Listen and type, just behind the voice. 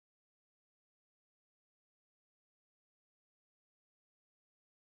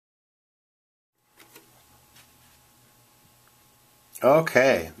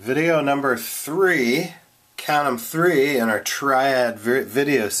Okay, video number 3, count 'em 3 in our Triad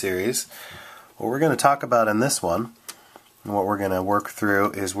video series. What we're going to talk about in this one, and what we're going to work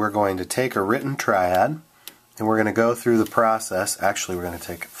through, is we're going to take a written triad, and we're going to go through the process. Actually, we're going to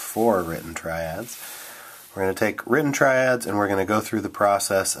take 4 written triads. We're going to take written triads, and we're going to go through the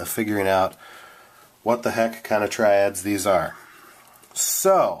process of figuring out what the heck kind of triads these are.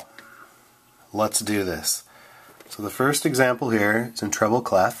 So, let's do this. So the first example here is in treble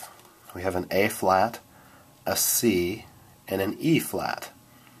clef. We have an A flat, a C, and an E flat.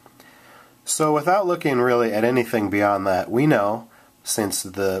 So without looking really at anything beyond that, we know, since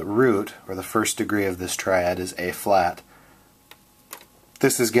the root, or the first degree of this triad, is A flat,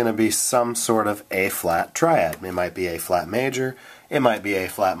 this is going to be some sort of A flat triad. It might be A flat major, it might be A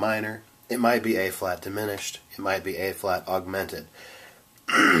flat minor, it might be A flat diminished, it might be A flat augmented.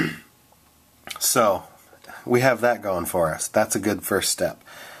 So, we have that going for us. That's a good first step.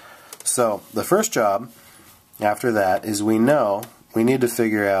 So, the first job after that is we know we need to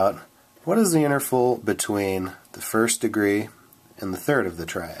figure out what is the interval between the first degree and the third of the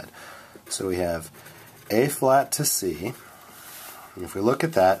triad. So we have A flat to C, and if we look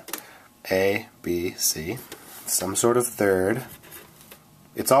at that, A, B, C, some sort of third.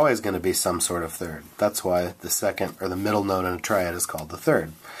 It's always going to be some sort of third. That's why the second or the middle note in a triad is called the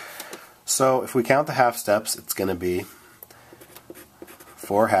third. So if we count the half steps, it's going to be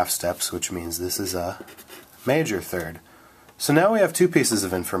 4 half steps, which means this is a major third. So now we have 2 pieces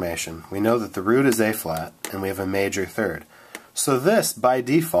of information. We know that the root is A flat, and we have a major third. So this, by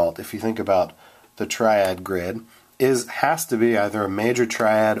default, if you think about the triad grid, has to be either a major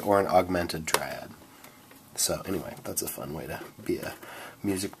triad or an augmented triad. So anyway, that's a fun way to be a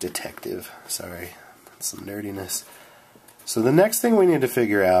music detective. Sorry, some nerdiness. So the next thing we need to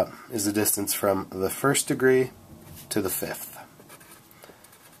figure out is the distance from the first degree to the 5th.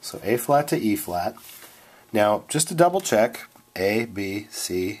 So A flat to E flat. Now, just to double check, A, B,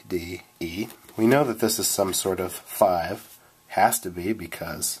 C, D, E, we know that this is some sort of 5. Has to be,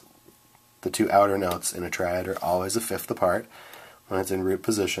 because the 2 outer notes in a triad are always a 5th apart when it's in root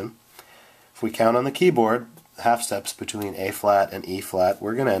position. If we count on the keyboard, half steps between A flat and E flat,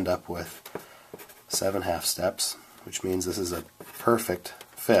 we're going to end up with 7 half steps, which means this is a perfect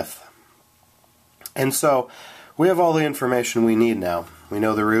 5th. And so we have all the information we need now. We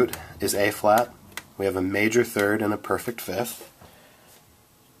know the root is A flat. We have a major third and a perfect 5th.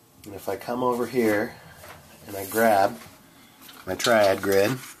 And if I come over here and I grab my triad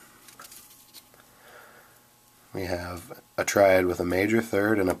grid, we have a triad with a major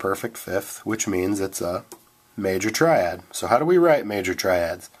third and a perfect 5th, which means it's a major triad. So how do we write major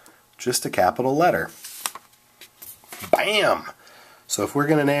triads? Just a capital letter. Bam! So if we're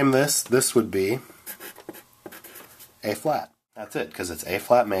going to name this, this would be A flat. That's it, because it's A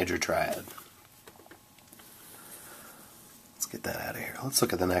flat major triad. Let's get that out of here. Let's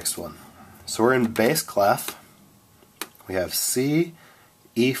look at the next one. So we're in bass clef. We have C,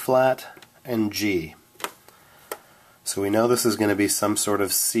 E flat, and G. So we know this is going to be some sort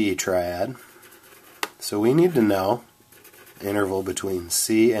of C triad. So we need to know the interval between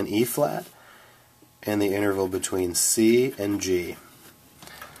C and E flat, and the interval between C and G.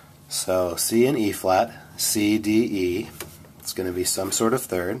 So C and E flat, C, D, E, it's going to be some sort of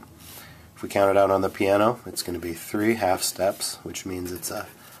third. If we count it out on the piano, it's going to be 3 half steps, which means it's a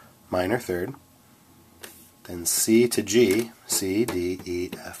minor third. Then C to G, C, D, E,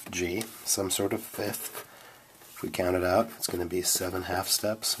 F, G, some sort of 5th. If we count it out, it's going to be 7 half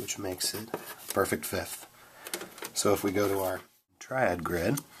steps, which makes it a perfect 5th. So if we go to our triad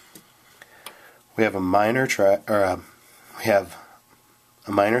grid, we have a minor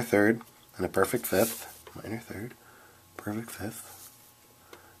minor third and a perfect 5th. Minor third, perfect 5th,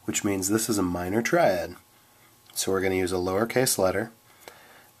 which means this is a minor triad. So we're going to use a lowercase letter.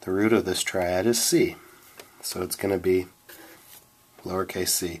 The root of this triad is C, so it's going to be lowercase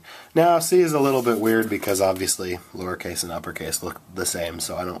c. Now C is a little bit weird because obviously lowercase and uppercase look the same,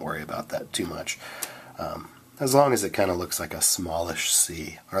 so I don't worry about that too much. As long as it kind of looks like a smallish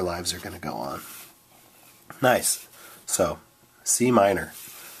C, our lives are going to go on. Nice. So, C minor.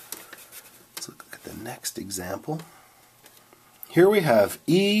 Let's look at the next example. Here we have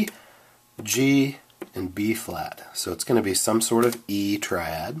E, G, and B flat. So it's going to be some sort of E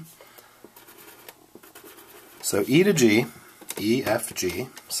triad. So E to G, E, F, G,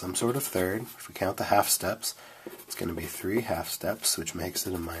 some sort of third. If we count the half steps, it's going to be 3 half steps, which makes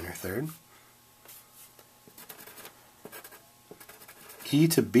it a minor third. E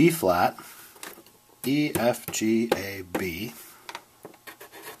to B flat, E, F, G, A, B,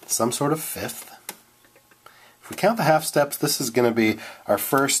 some sort of 5th. If we count the half steps, this is going to be our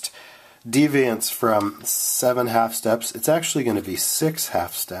first deviance from 7 half steps. It's actually going to be 6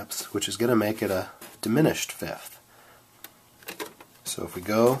 half steps, which is going to make it a diminished fifth. So if we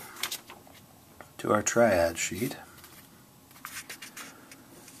go to our triad sheet,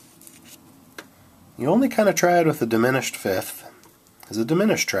 the only kind of triad with a diminished fifth is a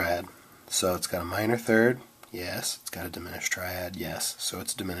diminished triad. So it's got a minor third, yes. It's got a diminished triad, yes. So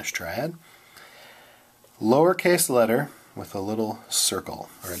it's a diminished triad. Lowercase letter with a little circle,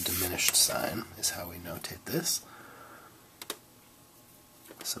 or a diminished sign, is how we notate this.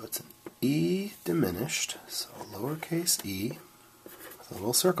 So it's an E diminished, so lowercase e with a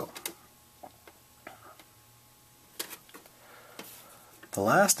little circle. The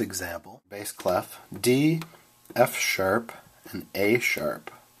last example, bass clef, D, F sharp, and A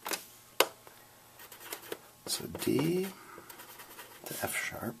sharp. So D to F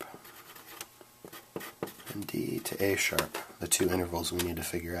sharp, and D to A sharp, the two intervals we need to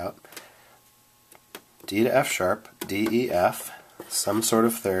figure out. D to F sharp, D, E, F, some sort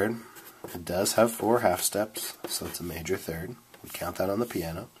of third. It does have 4 half steps, so it's a major third. We count that on the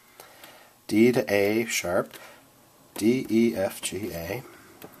piano. D to A sharp, D, E, F, G, A,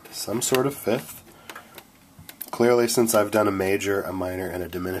 some sort of fifth. Clearly, since I've done a major, a minor, and a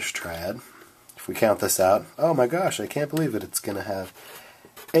diminished triad, if we count this out, oh my gosh, I can't believe it, it's going to have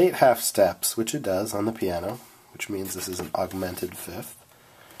 8 half steps, which it does on the piano, which means this is an augmented fifth.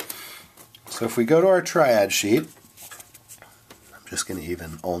 So if we go to our triad sheet, I'm just going to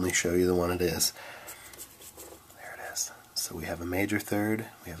even only show you the one it is. There it is. So we have a major third,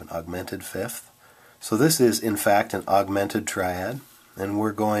 we have an augmented fifth. So this is, in fact, an augmented triad, and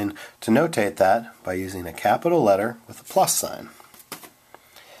we're going to notate that by using a capital letter with a plus sign.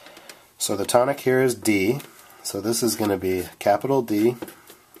 So the tonic here is D, so this is going to be capital D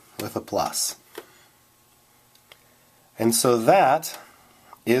with a plus. And so that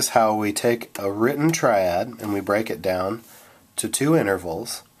is how we take a written triad and we break it down to 2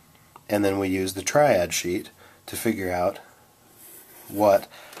 intervals, and then we use the triad sheet to figure out what,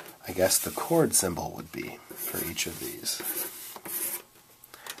 I guess, the chord symbol would be for each of these.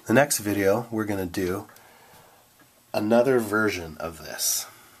 The next video we're going to do another version of this.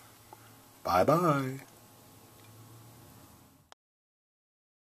 Bye-bye.